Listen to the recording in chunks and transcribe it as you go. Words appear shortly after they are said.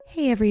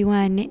Hey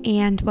everyone,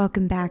 and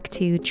welcome back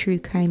to True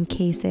Crime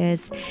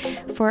Cases.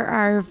 For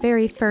our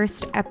very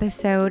first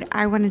episode,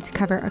 I wanted to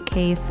cover a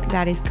case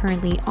that is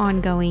currently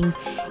ongoing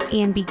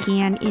and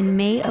began in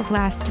May of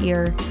last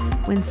year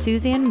when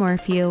Suzanne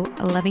Morphew,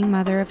 a loving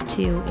mother of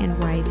two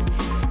and wife,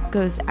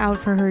 goes out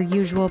for her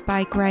usual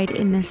bike ride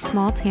in the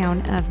small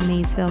town of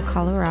Maysville,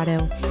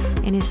 Colorado,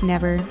 and is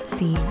never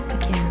seen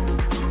again.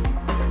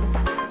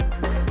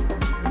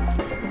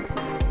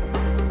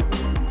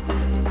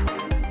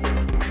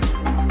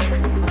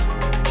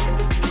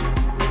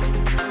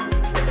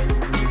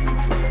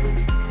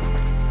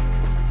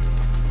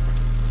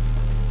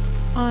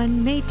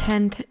 On May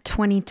 10th,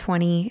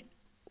 2020,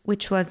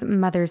 which was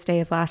Mother's Day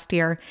of last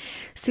year,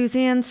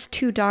 Suzanne's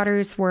two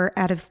daughters were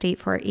out of state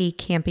for a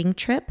camping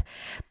trip,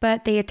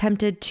 but they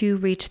attempted to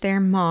reach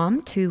their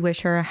mom to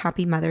wish her a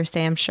happy Mother's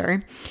Day, I'm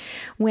sure.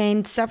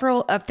 When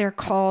several of their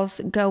calls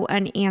go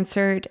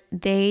unanswered,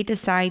 they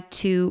decide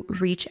to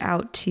reach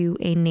out to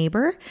a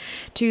neighbor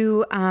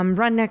to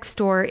run next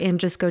door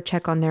and just go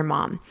check on their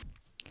mom.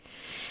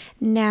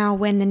 Now,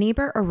 when the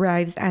neighbor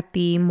arrives at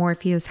the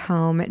Morphew's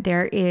home,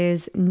 there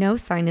is no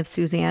sign of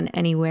Suzanne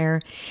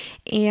anywhere,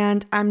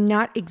 and I'm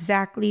not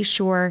exactly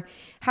sure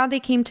how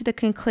they came to the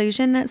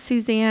conclusion that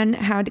Suzanne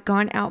had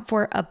gone out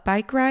for a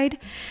bike ride,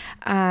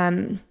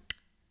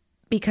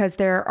 because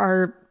there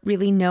are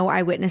really no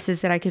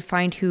eyewitnesses that I could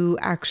find who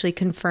actually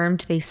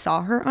confirmed they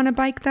saw her on a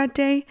bike that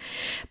day.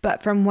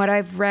 But from what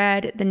I've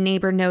read, the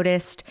neighbor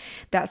noticed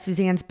that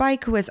Suzanne's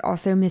bike was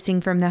also missing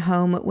from the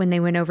home when they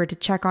went over to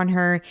check on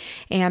her.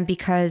 And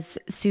because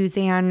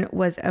Suzanne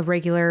was a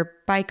regular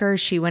biker,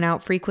 she went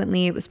out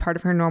frequently. It was part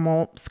of her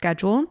normal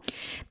schedule.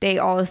 They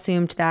all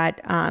assumed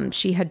that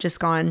she had just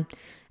gone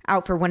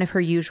out for one of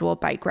her usual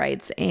bike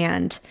rides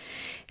and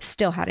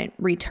still hadn't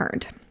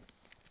returned.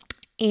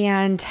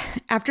 And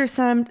after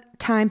some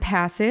time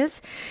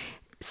passes,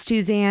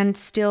 Suzanne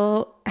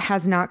still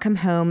has not come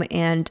home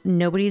and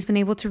nobody's been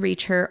able to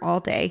reach her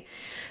all day.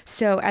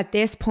 So at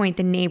this point,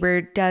 the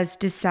neighbor does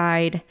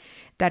decide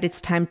that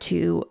it's time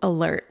to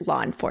alert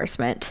law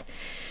enforcement.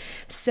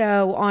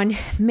 So on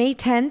May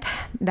 10th,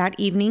 that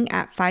evening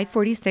at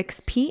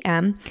 5:46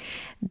 p.m.,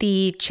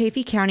 the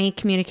Chaffee County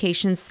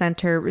Communications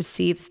Center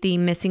receives the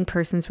missing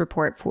persons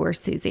report for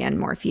Suzanne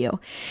Morphew.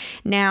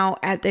 Now,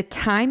 at the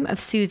time of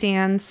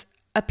Suzanne's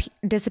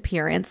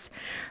disappearance,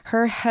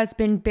 her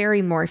husband,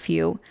 Barry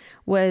Morphew,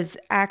 was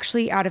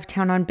actually out of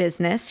town on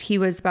business. He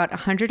was about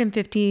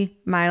 150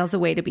 miles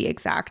away, to be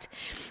exact,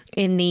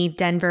 in the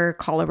Denver,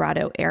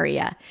 Colorado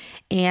area.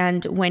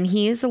 And when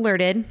he is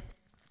alerted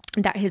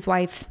that his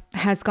wife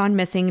has gone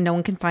missing, no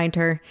one can find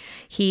her,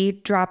 he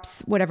drops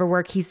whatever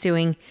work he's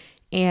doing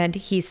and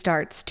he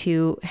starts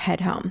to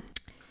head home.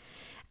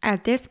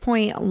 At this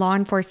point, law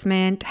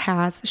enforcement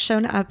has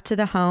shown up to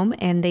the home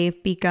and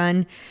they've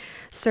begun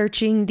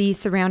searching the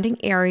surrounding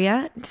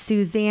area.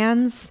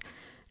 Suzanne's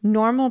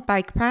normal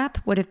bike path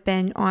would have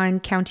been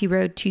on County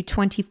Road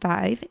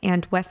 225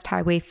 and West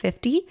Highway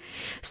 50.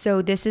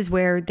 So this is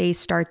where they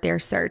start their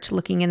search,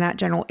 looking in that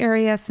general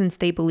area since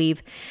they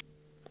believe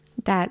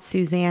that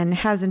Suzanne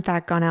has in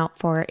fact gone out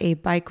for a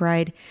bike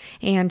ride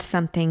and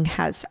something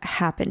has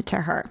happened to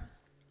her.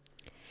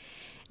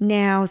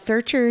 Now,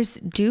 searchers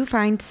do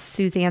find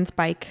Suzanne's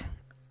bike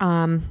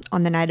on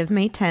the night of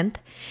May 10th.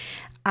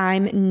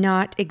 I'm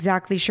not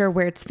exactly sure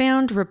where it's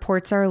found.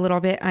 Reports are a little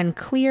bit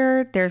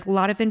unclear. There's a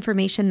lot of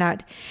information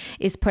that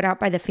is put out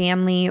by the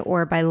family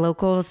or by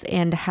locals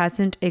and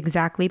hasn't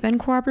exactly been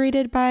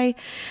corroborated by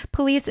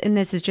police. And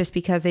this is just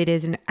because it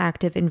is an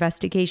active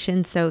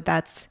investigation. So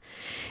that's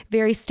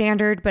very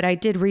standard. But I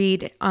did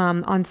read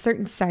on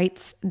certain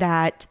sites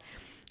that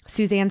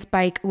Suzanne's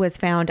bike was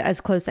found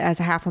as close as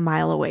a half a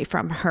mile away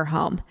from her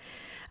home.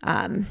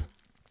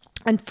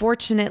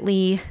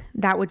 Unfortunately,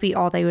 that would be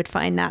all they would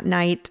find that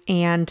night.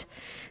 And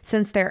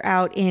since they're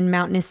out in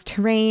mountainous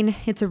terrain,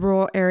 it's a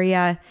rural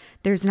area,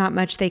 there's not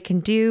much they can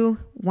do.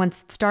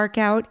 Once it's dark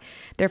out,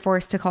 they're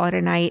forced to call it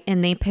a night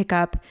and they pick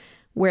up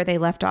where they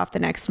left off the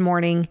next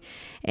morning.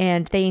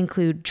 And they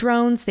include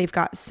drones, they've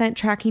got scent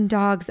tracking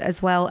dogs,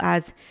 as well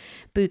as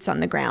boots on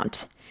the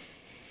ground.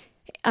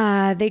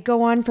 They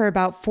go on for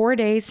about 4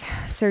 days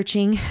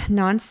searching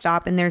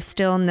nonstop and there's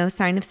still no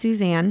sign of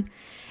Suzanne.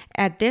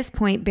 At this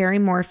point, Barry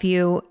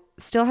Morphew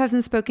still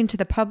hasn't spoken to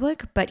the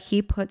public, but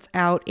he puts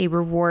out a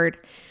reward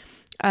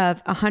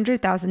of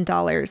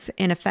 $100,000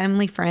 and a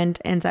family friend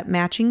ends up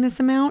matching this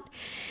amount.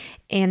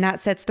 And that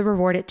sets the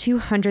reward at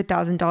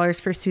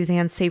 $200,000 for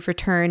Suzanne's safe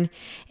return.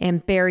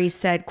 And Barry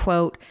said,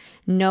 quote,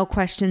 "No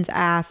questions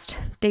asked.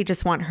 They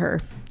just want her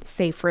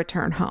safe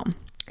return home."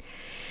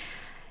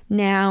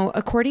 Now,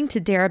 according to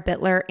Dara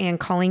Bittler and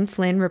Colleen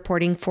Flynn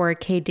reporting for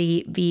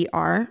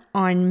KDVR,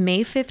 on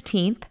May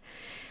 15th,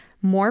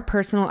 more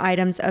personal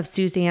items of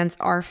Suzanne's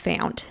are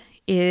found.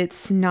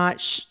 It's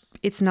not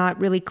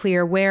really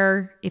clear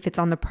where, if it's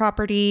on the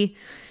property,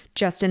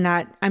 just in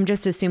that, I'm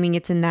just assuming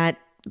it's in that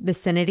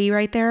vicinity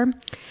right there.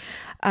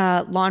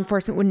 Law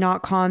enforcement would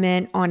not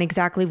comment on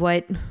exactly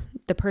what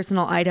the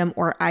personal item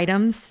or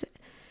items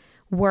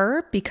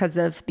were because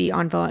of the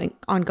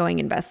ongoing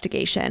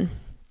investigation.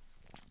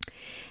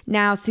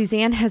 Now,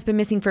 Suzanne has been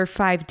missing for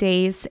 5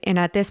 days, and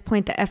at this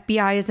point, the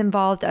FBI is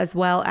involved, as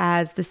well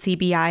as the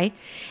CBI,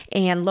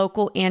 and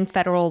local and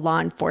federal law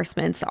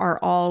enforcement are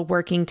all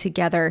working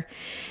together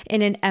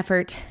in an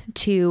effort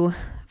to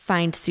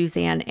find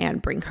Suzanne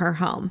and bring her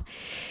home.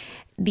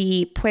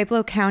 The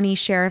Pueblo County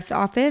Sheriff's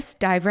Office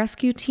dive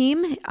rescue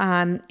team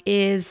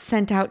is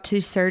sent out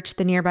to search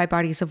the nearby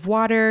bodies of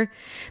water.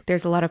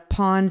 There's a lot of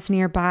ponds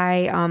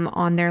nearby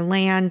on their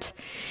land,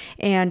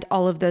 and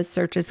all of those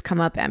searches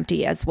come up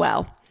empty as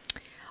well.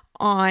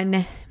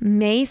 On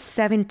May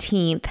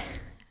 17th,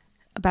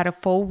 about a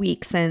full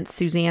week since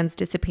Suzanne's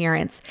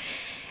disappearance,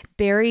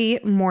 Barry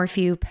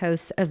Morphew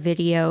posts a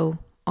video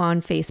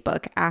on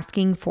Facebook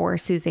asking for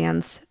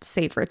Suzanne's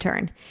safe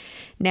return.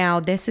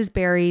 Now, this is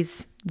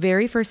Barry's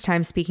very first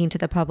time speaking to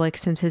the public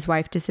since his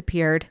wife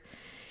disappeared,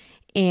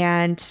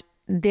 and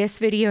this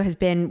video has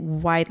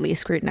been widely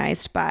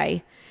scrutinized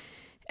by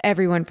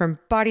everyone from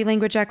body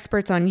language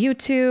experts on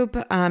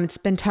YouTube. It's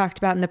been talked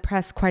about in the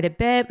press quite a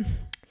bit.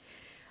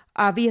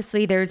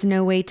 Obviously, there's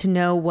no way to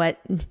know what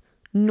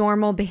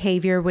normal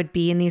behavior would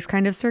be in these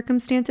kind of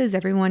circumstances.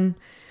 Everyone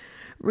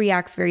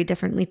reacts very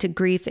differently to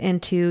grief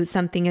and to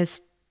something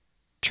as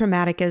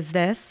traumatic as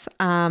this.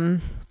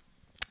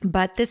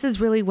 But this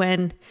is really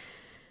when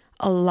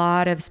a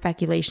lot of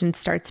speculation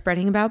starts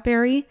spreading about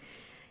Barry,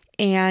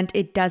 and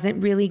it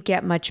doesn't really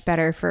get much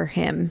better for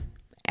him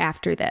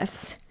after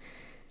this.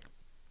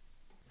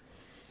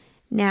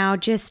 Now,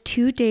 just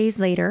 2 days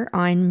later,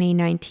 on May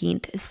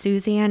 19th,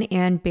 Suzanne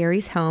and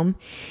Barry's home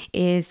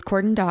is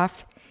cordoned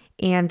off,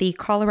 and the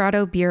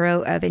Colorado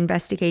Bureau of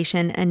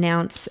Investigation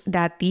announced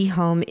that the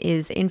home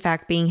is in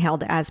fact being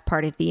held as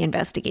part of the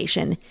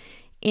investigation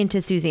into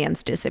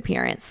Suzanne's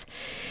disappearance.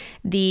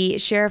 The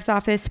sheriff's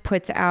office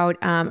puts out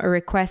a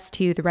request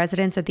to the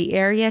residents of the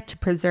area to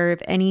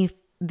preserve any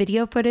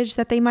video footage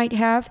that they might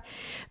have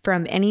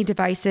from any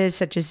devices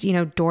such as,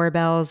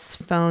 doorbells,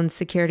 phones,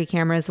 security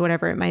cameras,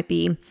 whatever it might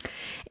be.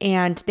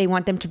 And they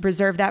want them to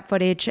preserve that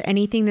footage,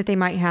 anything that they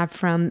might have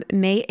from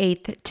May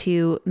 8th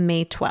to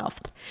May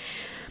 12th.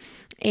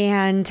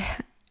 And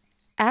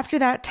after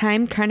that,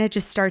 time kind of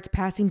just starts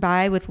passing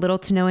by with little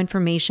to no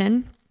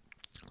information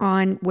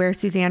on where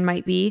Suzanne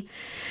might be.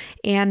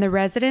 And the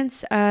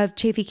residents of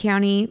Chaffee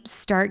County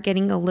start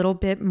getting a little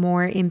bit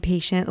more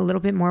impatient, a little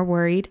bit more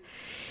worried.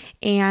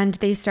 And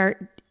they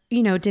start,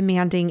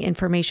 demanding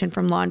information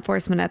from law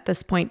enforcement at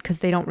this point because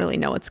they don't really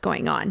know what's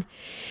going on.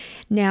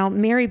 Now,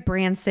 Mary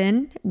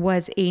Branson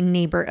was a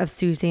neighbor of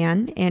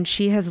Suzanne, and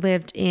she has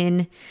lived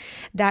in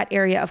that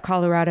area of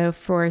Colorado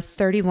for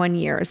 31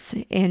 years.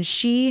 And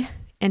she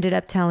ended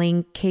up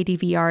telling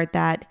KDVR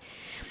that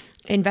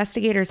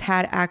investigators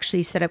had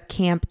actually set up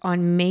camp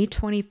on May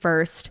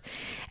 21st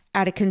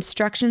at a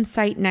construction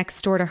site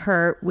next door to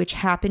her, which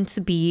happened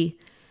to be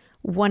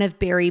one of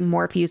Barry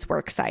Morphew's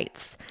work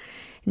sites.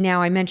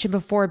 Now, I mentioned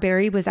before,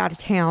 Barry was out of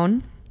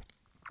town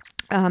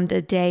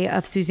the day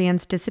of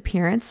Suzanne's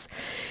disappearance,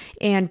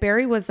 and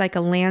Barry was like a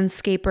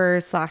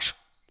landscaper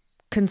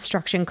 /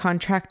 construction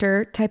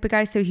contractor type of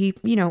guy. So he,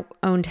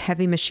 owned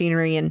heavy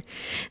machinery and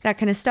that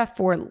kind of stuff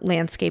for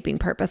landscaping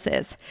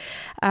purposes.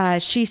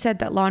 She said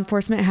that law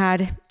enforcement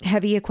had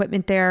heavy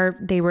equipment there.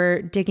 They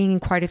were digging in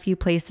quite a few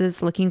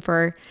places looking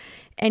for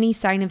any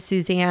sign of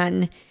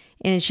Suzanne.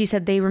 And she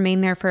said they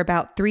remained there for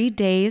about 3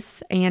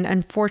 days. And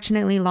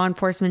unfortunately, law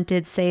enforcement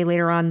did say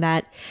later on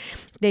that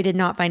they did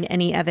not find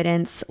any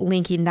evidence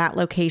linking that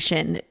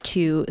location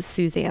to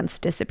Suzanne's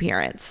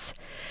disappearance.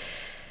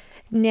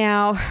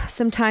 Now,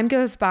 some time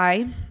goes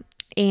by,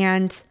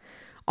 and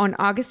on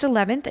August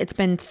 11th, it's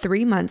been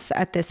 3 months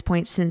at this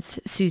point since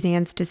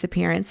Suzanne's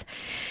disappearance,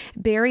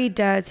 Barry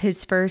does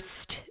his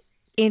first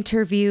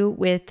interview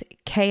with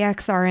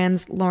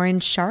KXRM's Lauren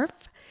Scharf.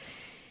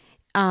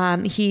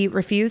 He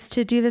refused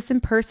to do this in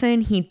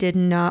person. He did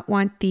not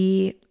want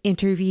the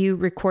interview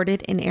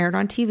recorded and aired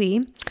on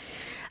TV.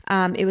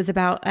 It was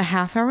about a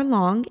half hour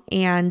long.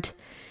 And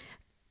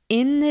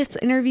in this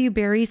interview,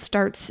 Barry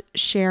starts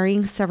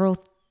sharing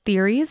several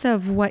theories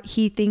of what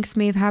he thinks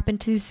may have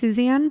happened to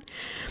Suzanne.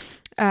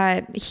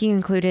 He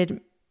included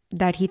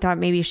that he thought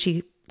maybe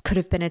she could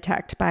have been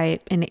attacked by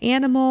an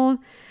animal.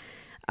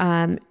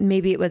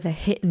 Maybe it was a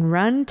hit and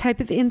run type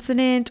of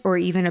incident, or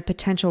even a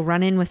potential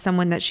run-in with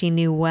someone that she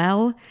knew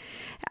well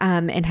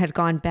and had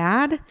gone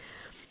bad.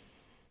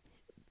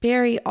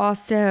 Barry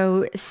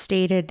also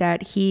stated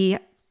that he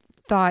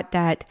thought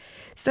that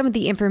some of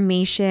the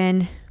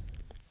information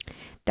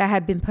that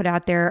had been put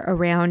out there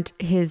around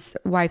his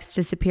wife's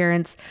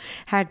disappearance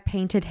had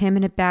painted him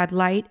in a bad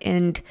light,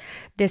 and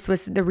this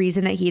was the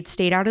reason that he had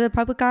stayed out of the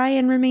public eye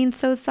and remained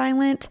so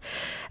silent.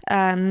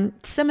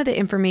 Some of the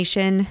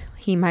information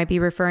he might be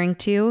referring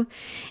to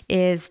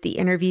is the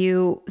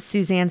interview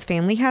Suzanne's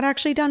family had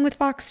actually done with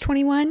Fox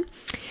 21,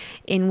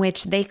 in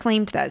which they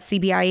claimed that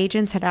CBI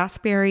agents had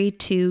asked Barry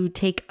to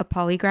take a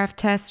polygraph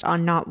test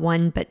on not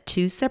one but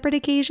 2 separate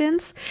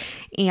occasions,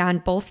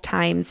 and both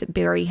times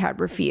Barry had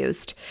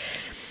refused.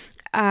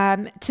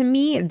 To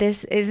me,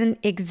 this isn't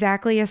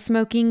exactly a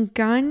smoking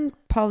gun.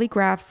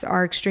 Polygraphs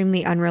are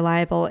extremely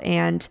unreliable.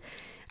 And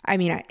I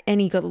mean,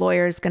 any good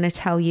lawyer is going to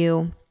tell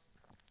you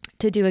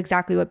to do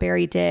exactly what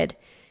Barry did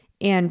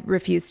and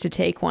refuse to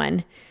take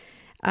one.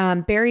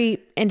 Barry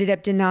ended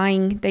up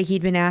denying that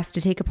he'd been asked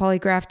to take a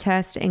polygraph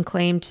test and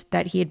claimed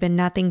that he had been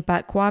nothing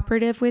but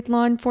cooperative with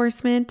law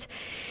enforcement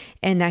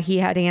and that he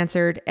had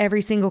answered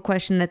every single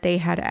question that they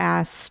had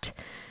asked,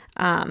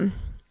 and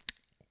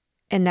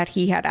that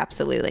he had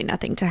absolutely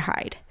nothing to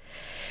hide.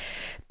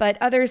 But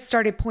others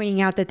started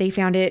pointing out that they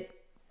found it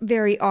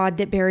very odd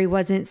that Barry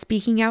wasn't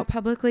speaking out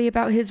publicly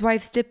about his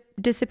wife's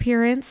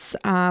disappearance,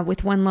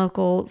 with one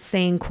local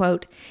saying,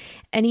 quote,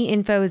 "Any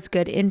info is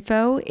good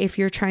info if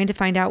you're trying to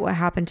find out what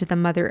happened to the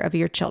mother of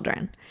your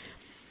children."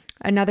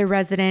 Another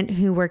resident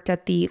who worked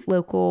at the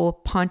local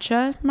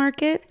Poncha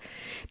market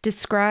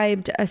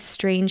described a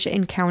strange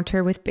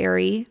encounter with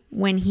Barry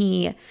when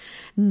he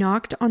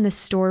knocked on the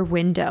store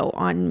window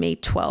on May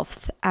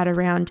 12th at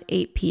around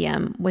 8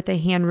 p.m. with a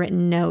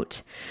handwritten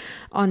note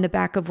on the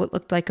back of what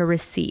looked like a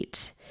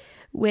receipt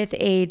with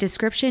a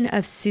description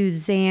of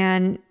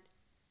Suzanne,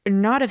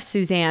 not of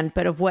Suzanne,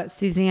 but of what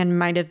Suzanne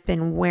might have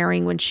been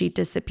wearing when she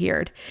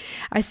disappeared.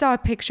 I saw a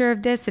picture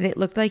of this and it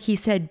looked like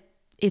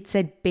it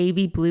said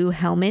baby blue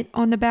helmet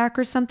on the back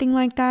or something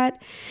like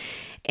that.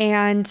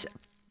 And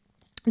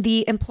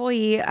the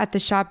employee at the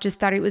shop just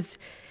thought it was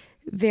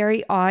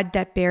very odd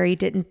that Barry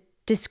didn't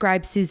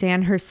describe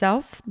Suzanne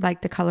herself,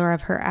 like the color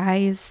of her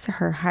eyes,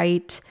 her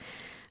height,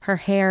 her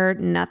hair,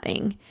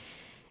 nothing.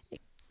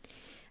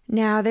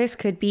 Now, this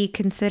could be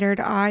considered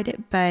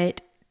odd,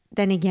 but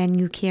then again,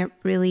 you can't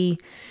really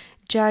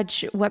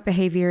judge what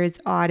behavior is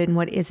odd and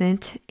what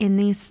isn't in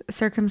these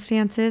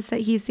circumstances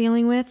that he's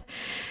dealing with.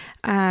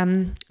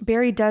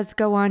 Barry does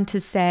go on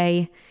to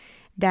say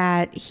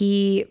that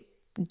he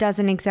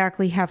doesn't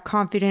exactly have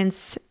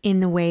confidence in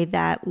the way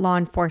that law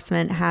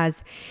enforcement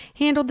has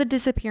handled the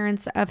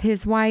disappearance of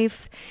his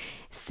wife,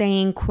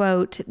 saying,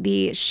 quote,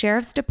 "The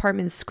sheriff's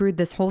department screwed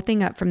this whole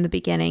thing up from the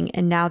beginning,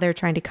 and now they're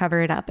trying to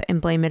cover it up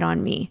and blame it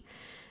on me,"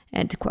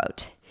 end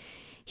quote.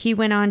 He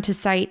went on to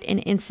cite an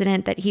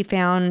incident that he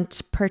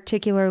found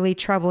particularly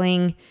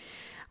troubling,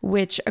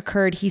 which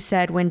occurred, he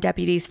said, when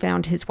deputies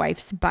found his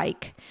wife's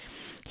bike.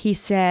 He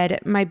said,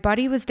 "My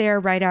buddy was there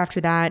right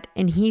after that,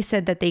 and he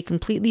said that they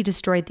completely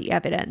destroyed the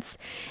evidence,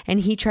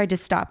 and he tried to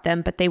stop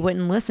them, but they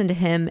wouldn't listen to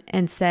him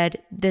and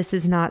said, 'This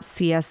is not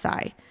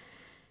CSI.'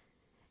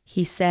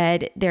 He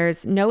said,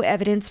 'There's no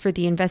evidence for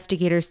the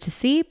investigators to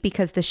see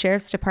because the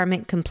sheriff's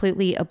department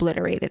completely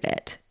obliterated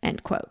it,"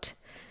 end quote.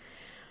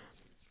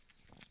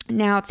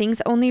 Now,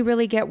 things only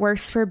really get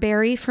worse for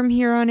Barry from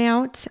here on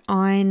out.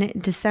 On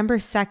December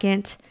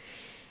 2nd,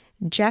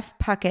 Jeff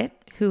Puckett,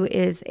 who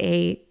is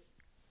a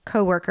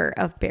coworker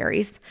of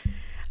Barry's,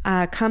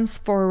 comes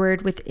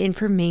forward with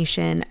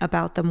information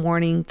about the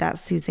morning that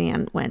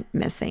Suzanne went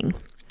missing.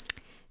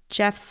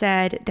 Jeff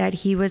said that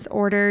he was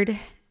ordered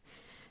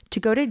to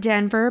go to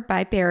Denver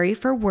by Barry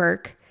for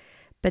work,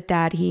 but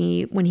that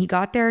when he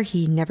got there,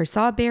 he never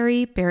saw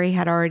Barry. Barry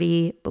had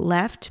already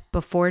left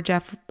before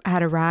Jeff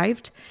had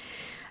arrived,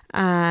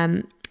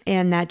 and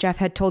that Jeff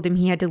had told him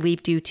he had to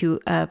leave due to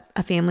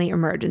a family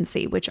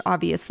emergency, which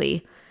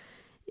obviously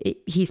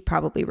he's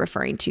probably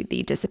referring to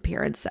the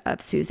disappearance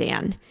of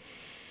Suzanne.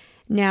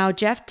 Now,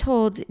 Jeff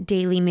told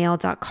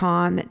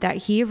dailymail.com that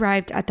he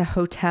arrived at the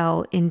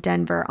hotel in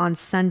Denver on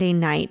Sunday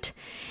night,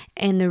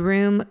 and the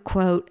room,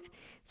 quote,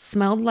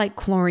 "smelled like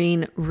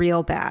chlorine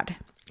real bad,"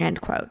 end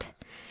quote.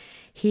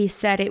 He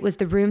said it was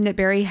the room that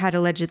Barry had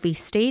allegedly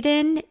stayed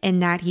in, and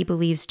that he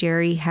believes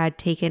Jerry had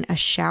taken a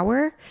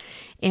shower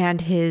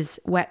and his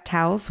wet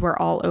towels were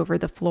all over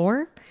the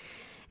floor.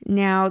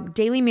 Now,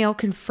 Daily Mail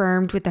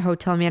confirmed with the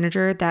hotel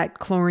manager that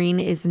chlorine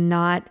is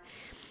not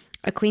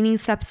a cleaning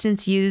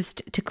substance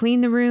used to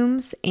clean the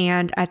rooms,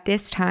 and at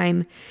this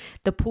time,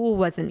 the pool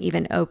wasn't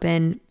even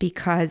open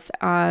because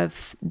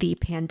of the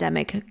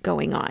pandemic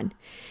going on.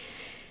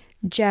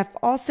 Jeff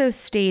also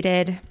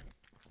stated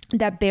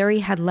that Barry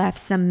had left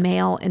some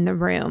mail in the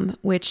room,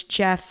 which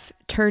Jeff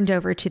turned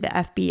over to the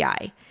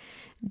FBI.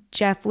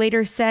 Jeff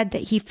later said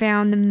that he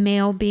found the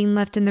mail being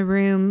left in the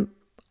room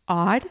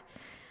odd,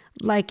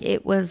 like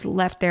it was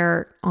left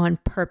there on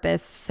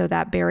purpose so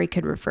that Barry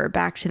could refer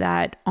back to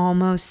that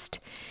almost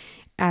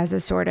as a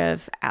sort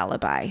of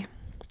alibi.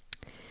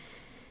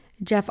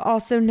 Jeff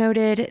also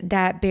noted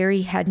that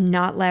Barry had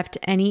not left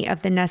any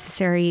of the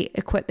necessary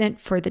equipment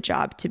for the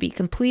job to be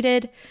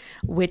completed,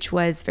 which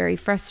was very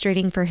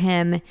frustrating for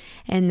him,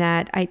 and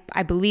that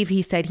I believe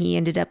he said he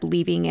ended up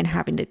leaving and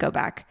having to go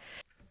back.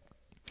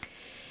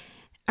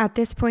 At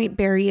this point,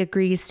 Barry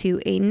agrees to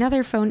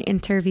another phone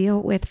interview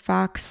with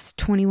Fox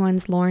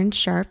 21's Lauren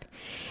Sharp,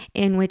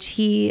 in which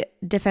he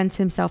defends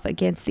himself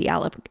against the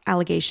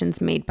allegations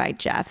made by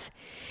Jeff.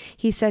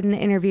 He said in the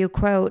interview,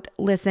 quote,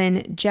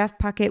 "Listen, Jeff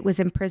Puckett was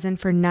in prison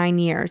for 9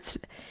 years.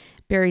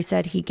 Barry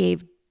said he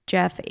gave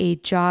Jeff a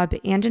job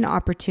and an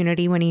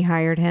opportunity when he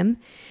hired him,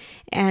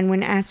 And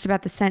when asked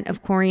about the scent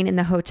of chlorine in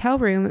the hotel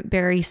room,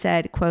 Barry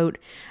said, quote,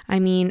 "I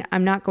mean,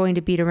 I'm not going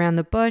to beat around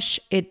the bush.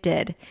 It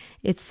did.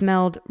 It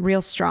smelled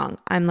real strong.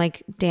 I'm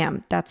like,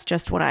 damn, that's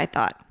just what I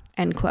thought,"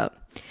 end quote.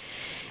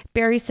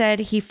 Barry said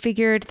he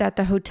figured that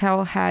the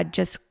hotel had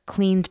just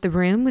cleaned the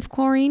room with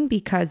chlorine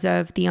because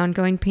of the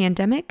ongoing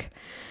pandemic.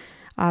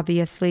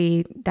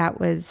 Obviously, that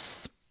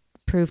was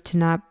proved to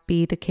not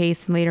be the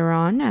case later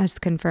on, as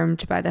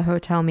confirmed by the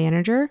hotel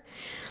manager.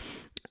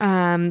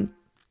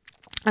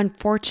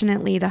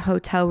 Unfortunately, the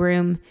hotel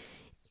room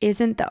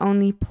isn't the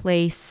only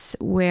place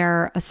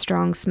where a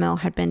strong smell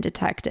had been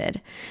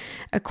detected.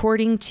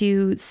 According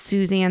to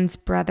Suzanne's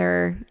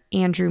brother,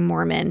 Andrew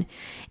Mormon,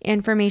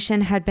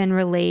 information had been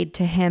relayed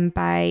to him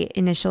by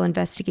initial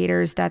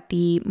investigators that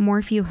the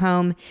Morphew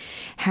home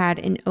had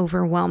an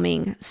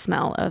overwhelming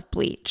smell of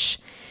bleach.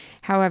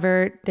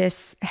 However,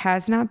 this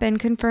has not been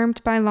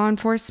confirmed by law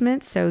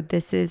enforcement, so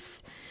this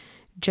is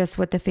just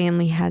what the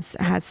family has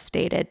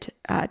stated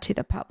to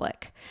the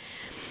public.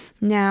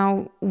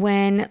 Now,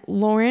 when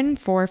Lauren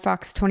for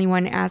Fox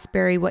 21 asked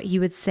Barry what he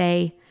would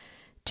say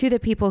to the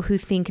people who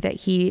think that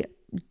he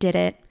did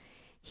it,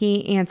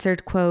 he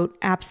answered, quote,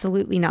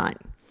 "Absolutely not.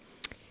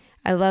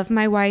 I love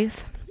my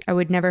wife. I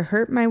would never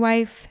hurt my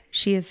wife.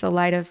 She is the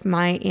light of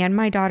my and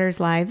my daughter's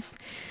lives.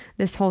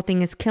 This whole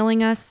thing is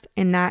killing us,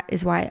 and that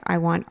is why I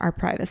want our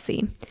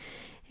privacy,"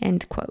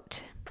 end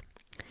quote.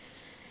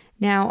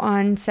 Now,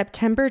 on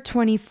September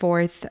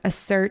 24th, a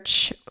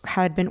search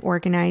had been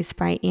organized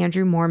by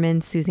Andrew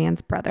Mormon,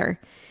 Suzanne's brother.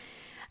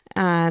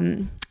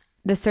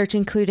 The search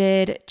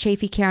included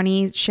Chaffee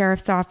County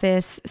Sheriff's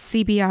Office,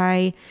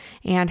 CBI,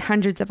 and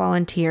hundreds of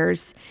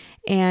volunteers,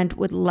 and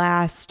would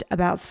last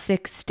about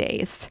 6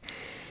 days.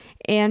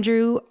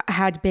 Andrew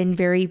had been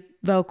very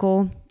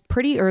vocal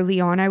pretty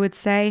early on, I would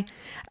say,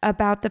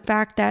 about the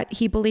fact that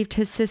he believed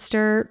his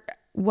sister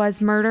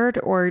was murdered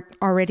or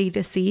already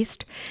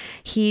deceased.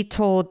 He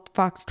told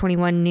Fox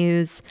 21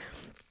 News,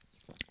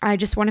 "I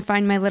just want to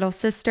find my little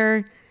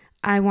sister.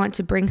 I want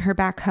to bring her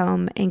back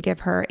home and give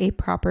her a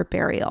proper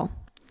burial,"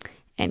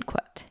 end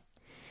quote.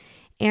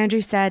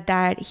 Andrew said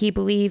that he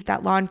believed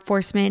that law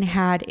enforcement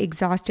had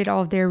exhausted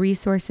all of their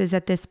resources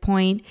at this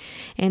point,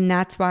 and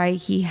that's why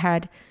he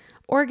had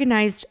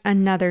organized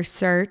another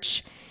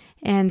search,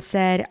 and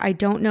said, "I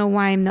don't know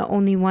why I'm the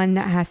only one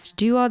that has to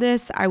do all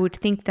this. I would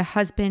think the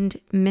husband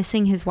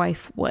missing his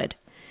wife would."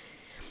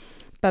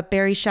 But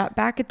Barry shot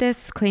back at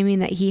this, claiming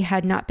that he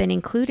had not been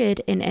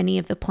included in any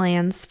of the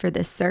plans for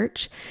this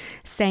search,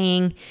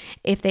 saying,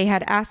 "If they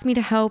had asked me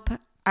to help,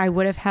 I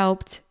would have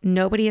helped.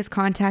 Nobody has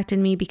contacted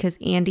me because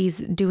Andy's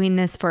doing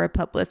this for a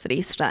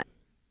publicity stunt."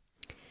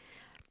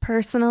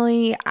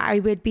 Personally, I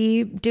would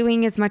be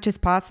doing as much as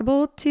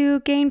possible to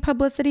gain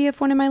publicity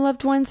if one of my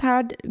loved ones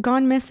had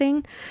gone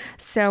missing.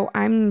 So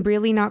I'm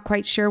really not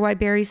quite sure why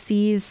Barry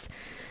sees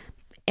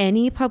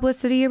any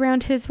publicity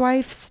around his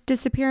wife's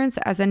disappearance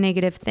as a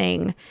negative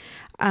thing.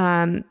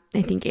 I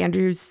think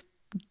Andrew's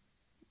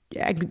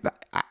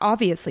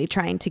obviously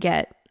trying to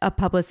get a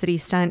publicity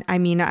stunt. I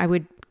mean, I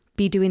would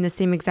be doing the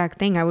same exact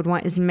thing. I would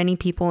want as many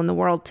people in the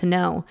world to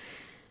know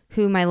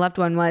who my loved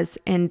one was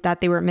and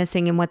that they were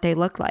missing and what they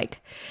looked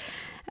like.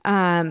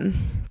 So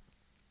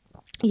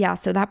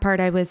that part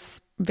I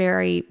was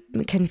very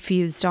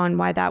confused on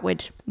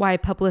why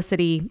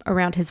publicity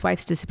around his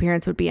wife's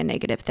disappearance would be a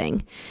negative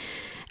thing.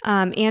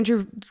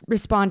 Andrew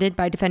responded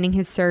by defending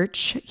his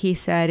search. He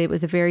said it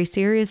was a very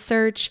serious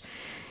search.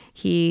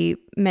 He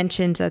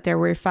mentioned that there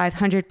were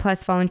 500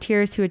 plus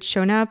volunteers who had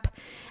shown up,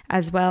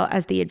 as well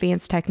as the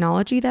advanced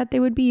technology that they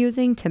would be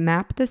using to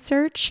map the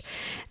search.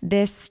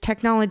 This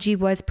technology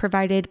was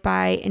provided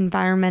by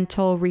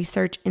Environmental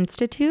Research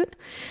Institute,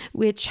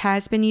 which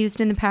has been used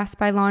in the past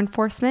by law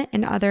enforcement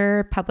and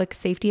other public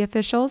safety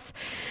officials.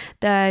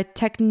 The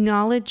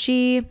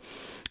technology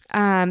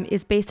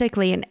is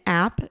basically an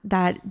app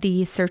that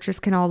the searchers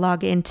can all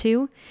log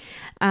into.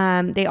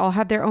 They all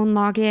have their own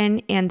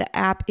login, and the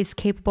app is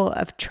capable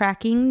of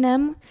tracking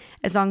them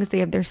as long as they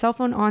have their cell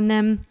phone on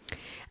them.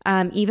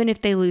 Even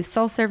if they lose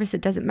cell service,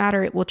 it doesn't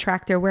matter. It will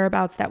track their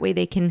whereabouts. That way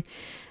they can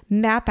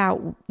map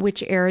out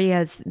which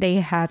areas they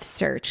have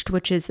searched,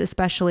 which is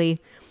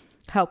especially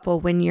helpful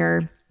when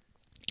you're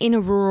in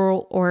a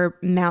rural or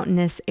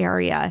mountainous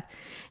area.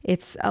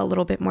 It's a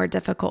little bit more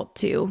difficult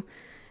to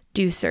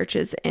do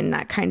searches in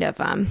that kind of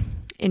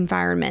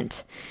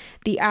environment.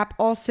 The app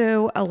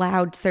also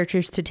allowed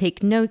searchers to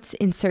take notes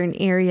in certain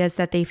areas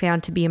that they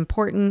found to be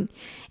important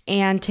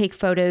and take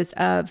photos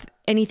of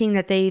anything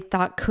that they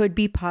thought could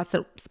be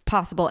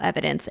possible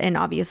evidence, and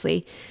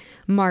obviously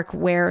mark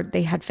where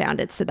they had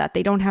found it so that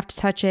they don't have to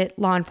touch it.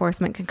 Law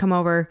enforcement can come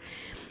over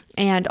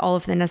and all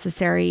of the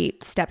necessary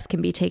steps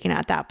can be taken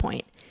at that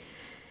point.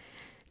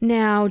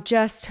 Now,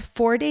 just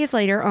 4 days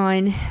later,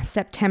 on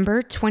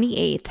September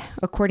 28th,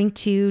 according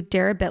to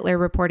Dara Bittler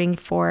reporting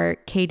for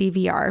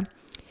KDVR,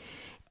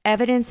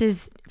 evidence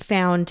is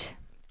found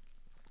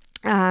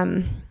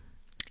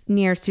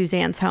near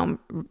Suzanne's home,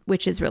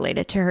 which is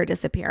related to her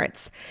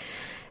disappearance.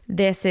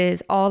 This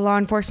is all law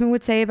enforcement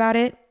would say about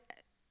it.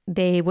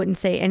 They wouldn't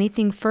say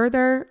anything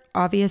further,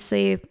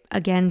 obviously,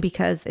 again,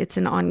 because it's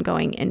an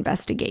ongoing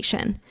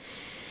investigation.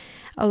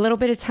 A little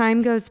bit of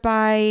time goes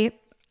by,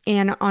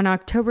 and on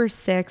October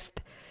 6th,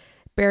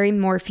 Barry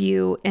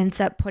Morphew ends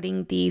up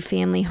putting the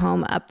family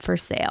home up for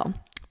sale.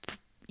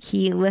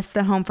 He lists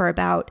the home for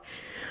about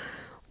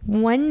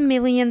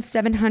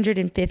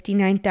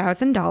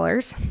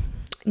 $1,759,000.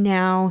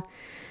 Now,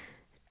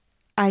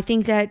 I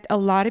think that a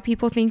lot of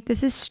people think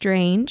this is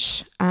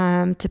strange,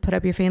 to put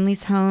up your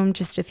family's home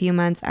just a few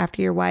months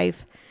after your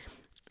wife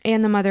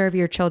and the mother of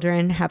your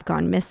children have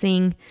gone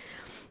missing.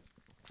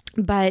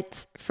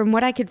 But from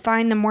what I could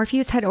find, the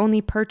Morphews had only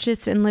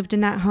purchased and lived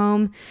in that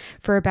home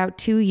for about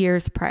 2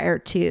 years prior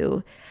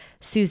to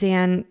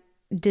Suzanne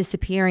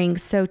disappearing.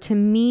 So to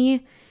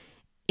me,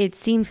 it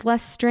seems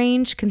less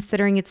strange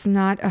considering it's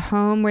not a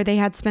home where they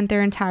had spent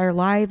their entire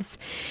lives,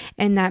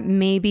 and that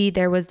maybe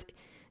there was,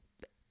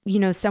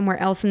 somewhere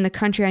else in the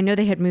country. I know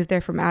they had moved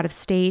there from out of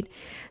state.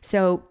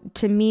 So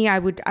to me, I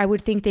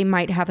would think they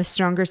might have a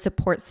stronger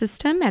support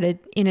system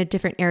in a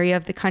different area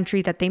of the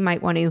country that they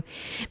might want to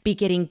be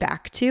getting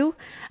back to,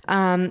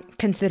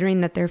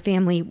 considering that their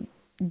family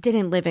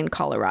didn't live in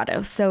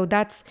Colorado. So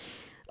that's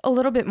a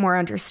little bit more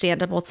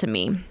understandable to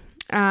me.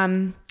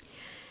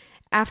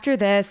 After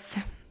this,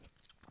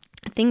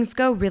 things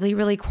go really,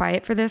 really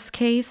quiet for this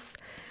case.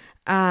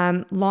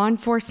 Law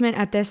enforcement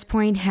at this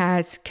point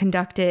has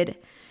conducted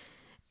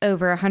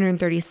over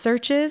 130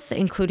 searches,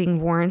 including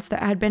warrants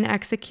that had been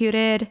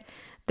executed.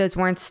 Those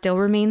warrants still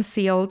remain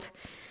sealed.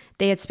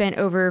 They had spent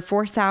over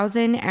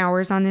 4,000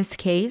 hours on this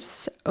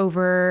case.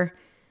 Over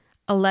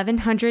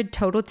 1,100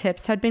 total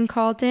tips had been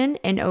called in,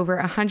 and over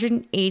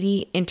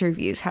 180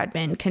 interviews had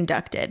been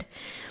conducted.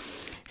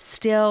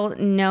 Still,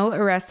 no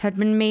arrests had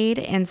been made,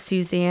 and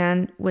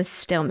Suzanne was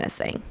still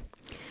missing.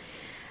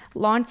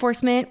 Law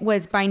enforcement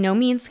was by no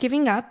means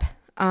giving up.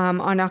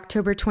 On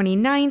October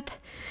 29th,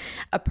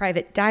 a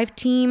private dive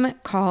team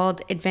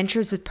called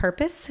Adventures with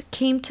Purpose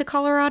came to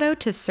Colorado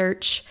to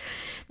search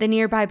the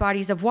nearby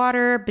bodies of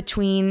water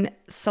between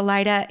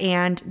Salida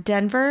and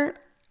Denver.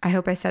 I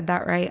hope I said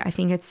that right. I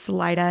think it's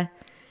Salida.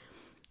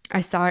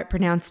 I saw it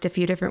pronounced a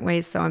few different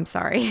ways, so I'm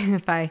sorry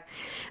if I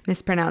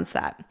mispronounced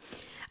that.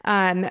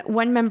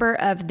 One member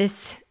of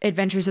this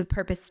Adventures with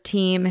Purpose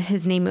team,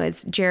 his name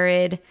was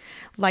Jared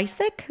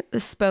Lysick,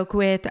 spoke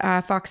with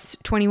Fox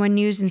 21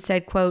 News and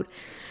said, quote,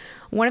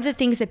 "One of the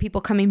things that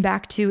people coming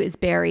back to is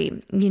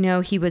Barry.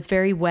 He was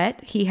very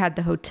wet. He had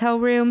the hotel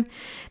room.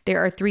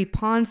 There are 3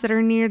 ponds that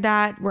are near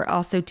that. We're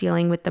also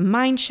dealing with the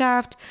mine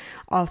shaft,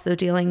 also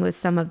dealing with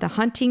some of the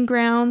hunting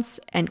grounds,"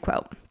 end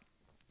quote.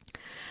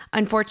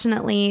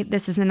 Unfortunately,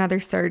 this is another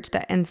search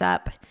that ends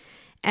up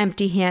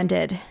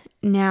empty-handed.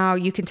 Now,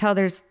 you can tell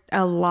there's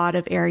a lot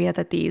of area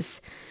that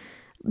this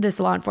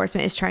law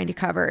enforcement is trying to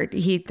cover.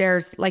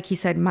 There's, like he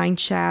said, mine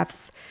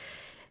shafts.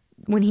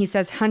 When he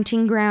says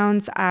hunting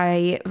grounds,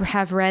 I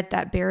have read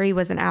that Barry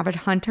was an avid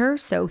hunter,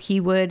 so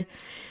he would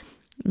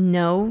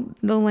know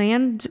the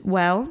land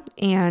well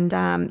and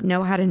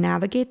know how to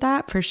navigate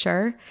that for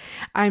sure.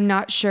 I'm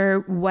not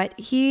sure what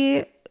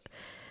he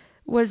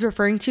was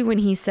referring to when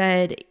he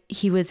said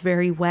he was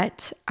very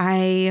wet.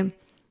 I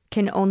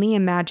can only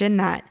imagine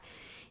that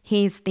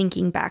he's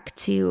thinking back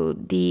to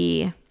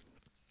the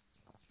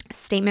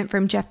statement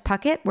from Jeff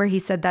Puckett where he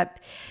said that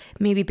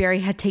maybe Barry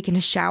had taken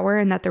a shower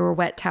and that there were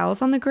wet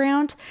towels on the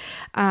ground.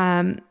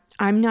 I'm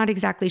not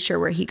exactly sure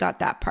where he got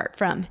that part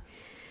from.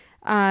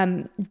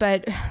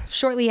 But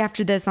shortly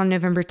after this, on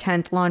November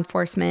 10th, law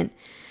enforcement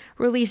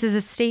releases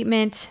a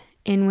statement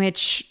in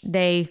which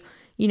they,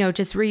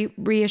 just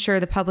reassure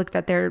the public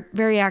that they're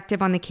very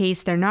active on the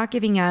case. They're not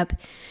giving up.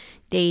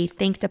 They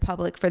thank the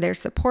public for their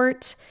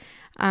support.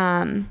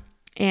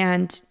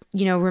 And,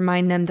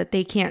 remind them that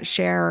they can't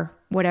share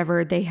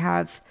whatever they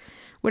have,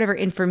 whatever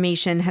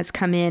information has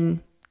come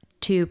in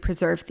to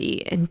preserve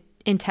the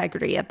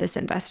integrity of this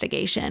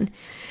investigation.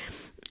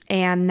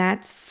 And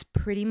that's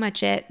pretty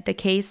much it. The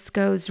case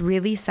goes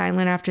really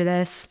silent after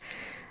this.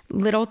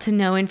 Little to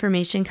no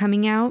information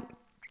coming out.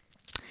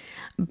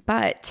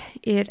 But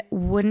it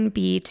wouldn't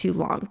be too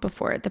long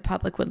before the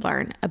public would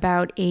learn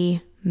about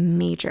a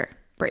major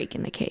break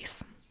in the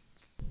case.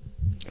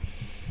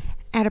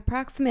 At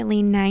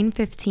approximately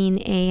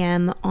 9:15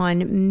 a.m.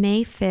 on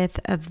May 5th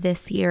of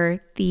this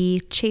year,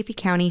 the Chaffee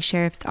County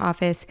Sheriff's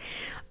Office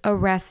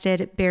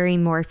arrested Barry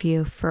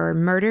Morphew for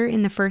murder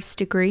in the first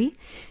degree,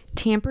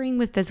 tampering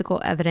with physical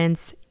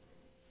evidence,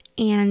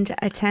 and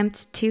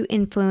attempt to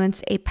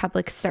influence a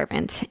public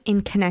servant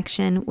in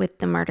connection with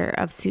the murder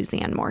of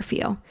Suzanne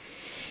Morphew.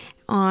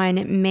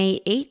 On May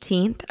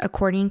 18th,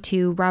 according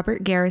to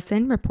Robert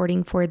Garrison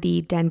reporting for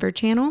the Denver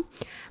Channel,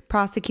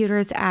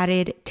 prosecutors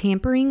added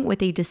tampering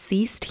with a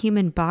deceased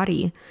human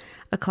body,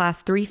 a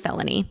Class 3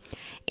 felony,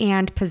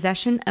 and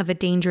possession of a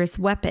dangerous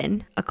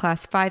weapon, a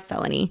Class 5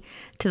 felony,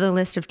 to the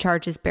list of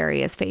charges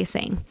Barry is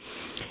facing.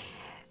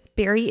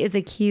 Barry is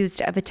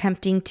accused of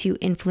attempting to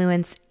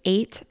influence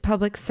 8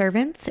 public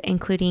servants,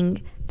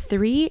 including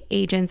 3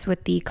 agents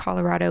with the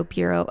Colorado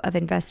Bureau of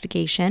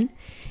Investigation,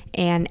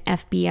 an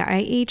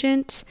FBI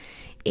agent,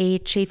 a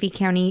Chaffee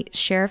County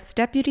Sheriff's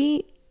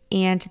deputy,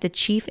 and the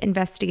chief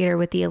investigator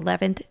with the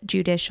 11th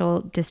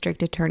Judicial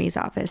District Attorney's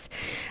Office,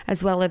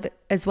 as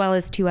well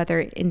as 2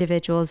 other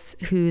individuals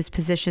whose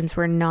positions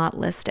were not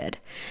listed.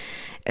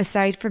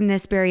 Aside from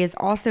this, Barry is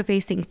also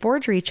facing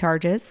forgery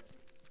charges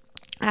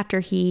after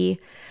he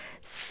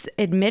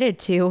admitted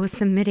to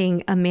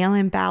submitting a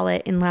mail-in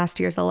ballot in last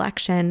year's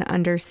election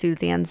under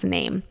Suzanne's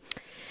name.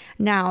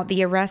 Now,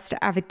 the arrest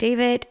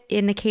affidavit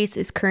in the case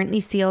is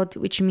currently sealed,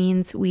 which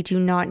means we do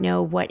not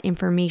know what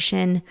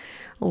information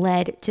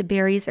led to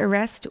Barry's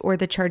arrest or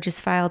the charges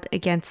filed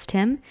against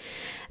him.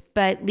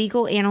 But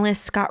legal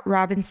analyst Scott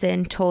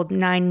Robinson told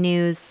 9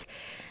 News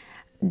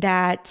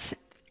that,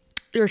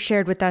 or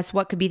shared with us,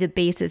 what could be the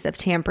basis of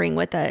tampering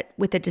with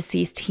a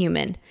deceased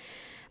human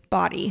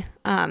body.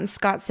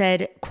 Scott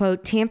said,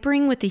 quote,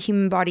 "Tampering with the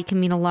human body can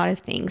mean a lot of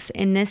things.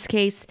 In this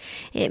case,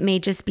 it may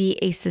just be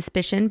a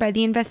suspicion by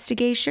the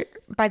investigators,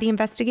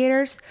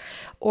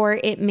 or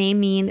it may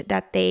mean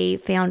that they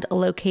found a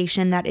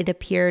location that it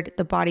appeared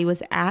the body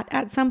was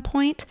at some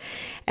point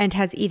and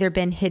has either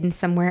been hidden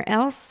somewhere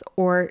else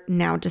or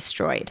now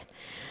destroyed.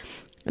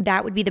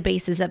 That would be the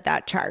basis of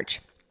that charge,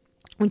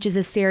 which is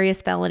a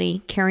serious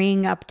felony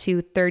carrying up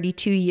to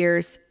 32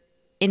 years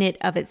in it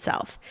of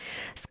itself."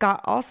 Scott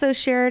also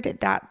shared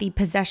that the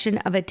possession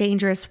of a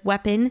dangerous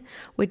weapon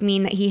would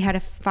mean that he had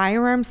a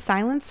firearm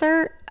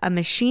silencer, a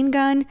machine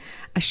gun,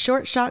 a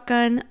short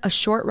shotgun, a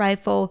short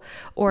rifle,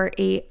 or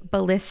a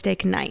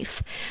ballistic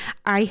knife.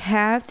 I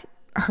have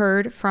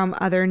heard from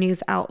other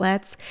news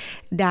outlets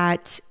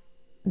that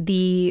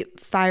the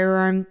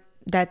firearm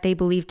that they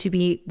believe to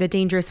be the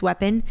dangerous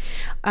weapon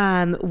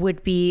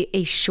would be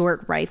a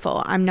short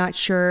rifle. I'm not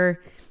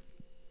sure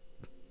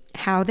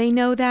how they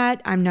know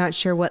that. I'm not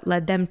sure what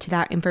led them to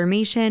that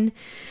information.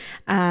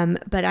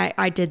 But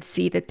I did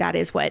see that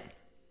is what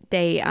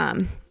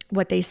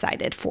they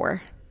cited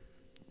for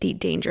the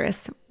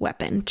dangerous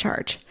weapon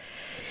charge.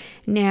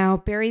 Now,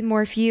 Barry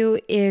Morphew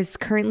is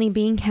currently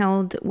being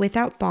held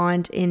without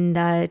bond in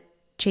the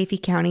Chaffee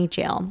County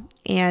Jail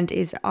and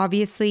is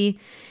obviously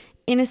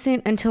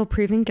innocent until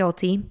proven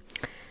guilty.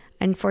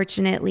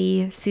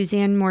 Unfortunately,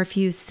 Suzanne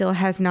Morphew still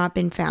has not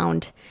been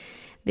found.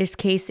 This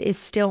case is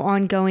still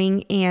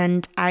ongoing,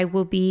 and I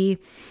will be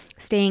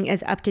staying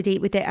as up to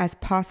date with it as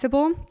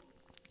possible.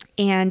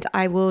 And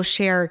I will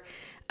share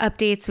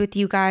updates with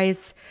you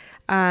guys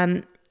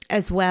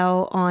as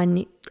well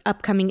on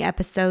upcoming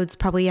episodes,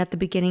 probably at the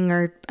beginning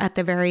or at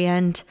the very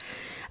end,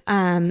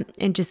 and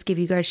just give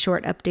you guys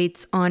short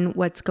updates on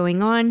what's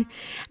going on,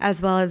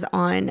 as well as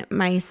on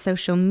my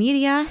social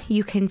media.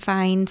 You can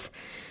find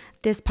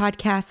this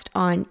podcast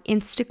on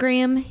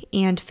Instagram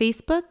and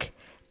Facebook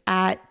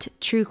at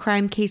True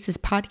Crime Cases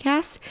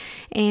Podcast,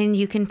 and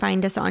you can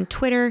find us on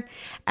Twitter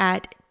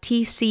at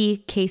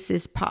TC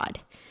Cases Pod.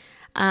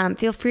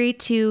 Feel free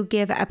to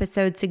give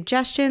episode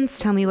suggestions.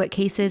 Tell me what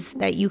cases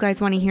that you guys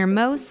want to hear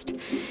most.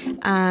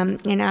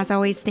 And as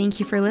always, thank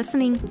you for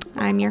listening.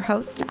 I'm your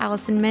host,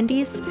 Allison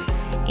Mendes,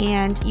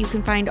 and you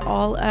can find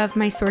all of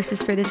my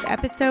sources for this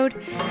episode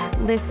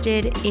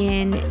listed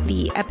in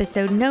the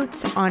episode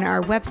notes on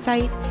our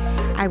website.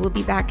 I will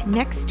be back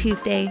next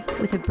Tuesday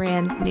with a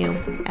brand new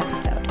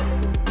episode.